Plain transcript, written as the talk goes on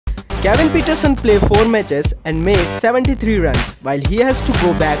Kevin Peterson played 4 matches and made 73 runs while he has to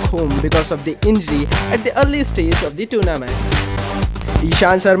go back home because of the injury at the early stage of the tournament.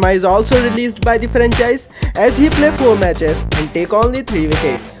 Ishant Sharma is also released by the franchise as he played 4 matches and take only 3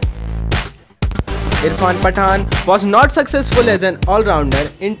 wickets. Irfan Pathan was not successful as an all-rounder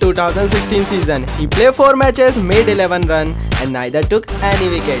in 2016 season. He played 4 matches, made 11 runs and neither took any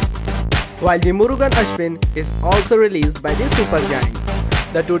wicket. While the Murugan Ashwin is also released by the Super Giant.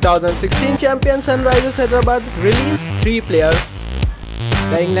 The 2016 champion Sunrisers Hyderabad released 3 players.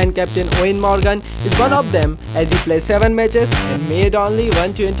 The England captain Owen Morgan is one of them as he played 7 matches and made only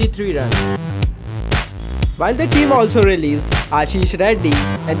 123 runs. While the team also released Ashish Reddy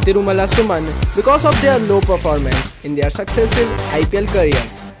and Tirumala Suman because of their low performance in their successive IPL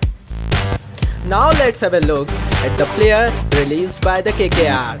careers. Now let's have a look at the player released by the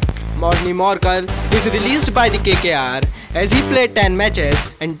KKR. Morni Morkar is released by the KKR as he played 10 matches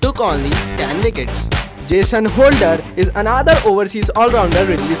and took only 10 wickets. Jason Holder is another overseas all-rounder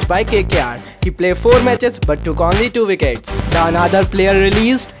released by KKR. He played 4 matches but took only 2 wickets. The another player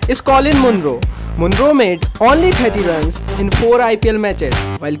released is Colin Munro. Munro made only 30 runs in 4 IPL matches,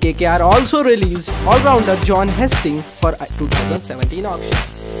 while KKR also released all-rounder John Hastings for 2017 auction.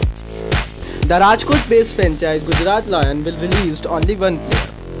 The Rajkot-based franchise Gujarat Lions will release only 1 player.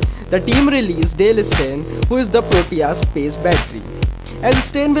 The team released Dale Steyn, who is the Proteas pace battery, as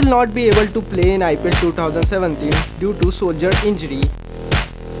Steyn will not be able to play in IPL 2017 due to shoulder injury.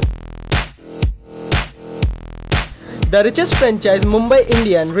 The richest franchise Mumbai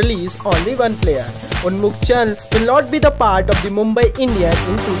Indians released only 1 player. Unmukt Chand will not be the part of the Mumbai Indians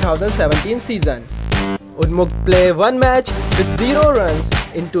in 2017 season. Unmukt played 1 match with 0 runs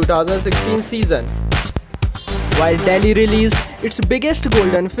in 2016 season. While Delhi released its biggest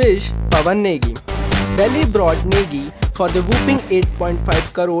golden fish, Pawan Negi. Delhi brought Negi for the whopping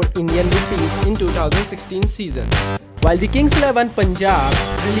 8.5 crore Indian rupees in 2016 season. While the Kings 11 Punjab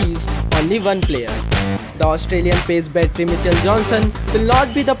released only 1 player. The Australian pace battery Mitchell Johnson will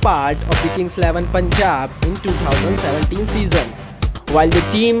not be the part of the Kings 11 Punjab in 2017 season. While the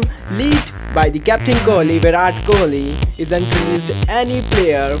team led by the captain Kohli, Virat Kohli, isn't released any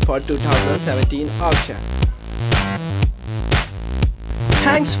player for 2017 auction.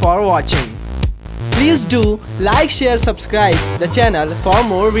 Thanks for watching. Please do like, share, subscribe the channel for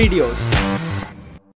more videos.